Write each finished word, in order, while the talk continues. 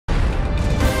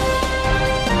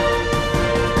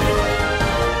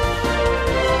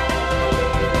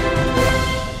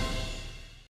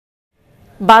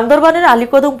বান্দরবানের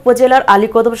আলীকদম উপজেলার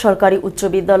আলীকদম সরকারি উচ্চ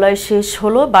বিদ্যালয়ে শেষ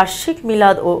হলো বার্ষিক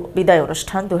মিলাদ ও বিদায়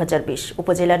অনুষ্ঠান 2020।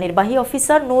 উপজেলা নির্বাহী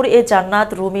অফিসার নূর এ জান্নাত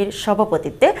রুমির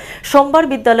সভাপতিত্বে সোমবার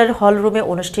বিদ্যালয়ের হল রুমে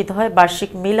অনুষ্ঠিত হয়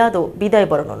বার্ষিক মিলাদ ও বিদায়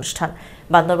বরণ অনুষ্ঠান।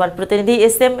 বান্দরবান প্রতিনিধি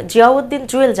এস.এম. জিয়াউদ্দিন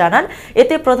জুয়েল জানান,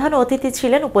 এতে প্রধান অতিথি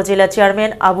ছিলেন উপজেলা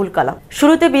চেয়ারম্যান আবুল কালাম।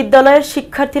 শুরুতে বিদ্যালয়ের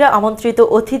শিক্ষার্থীরা আমন্ত্রিত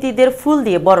অতিথিদের ফুল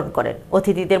দিয়ে বরণ করেন।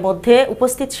 অতিথিদের মধ্যে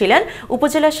উপস্থিত ছিলেন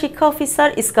উপজেলা শিক্ষা অফিসার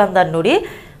ইস্কান্দার নুরি,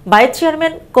 ভাইস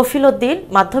চেয়ারম্যান কফিল উদ্দিন,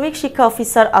 মাধ্যমিক শিক্ষা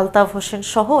অফিসার আলতাফ হোসেন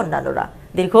সহ অন্যান্যরা।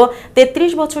 দীর্ঘ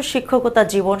 33 বছর শিক্ষকতা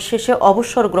জীবন শেষে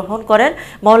অবসর গ্রহণ করেন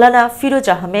মাওলানা ফিরোজ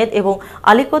আহমেদ এবং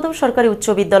আলীকদম সরকারি উচ্চ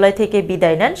বিদ্যালয় থেকে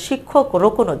বিদায় নেন শিক্ষক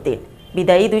রোকন উদ্দিন।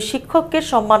 বিদায়ী দুই শিক্ষককে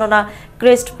সম্মাননা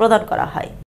ক্রেস্ট প্রদান করা হয়।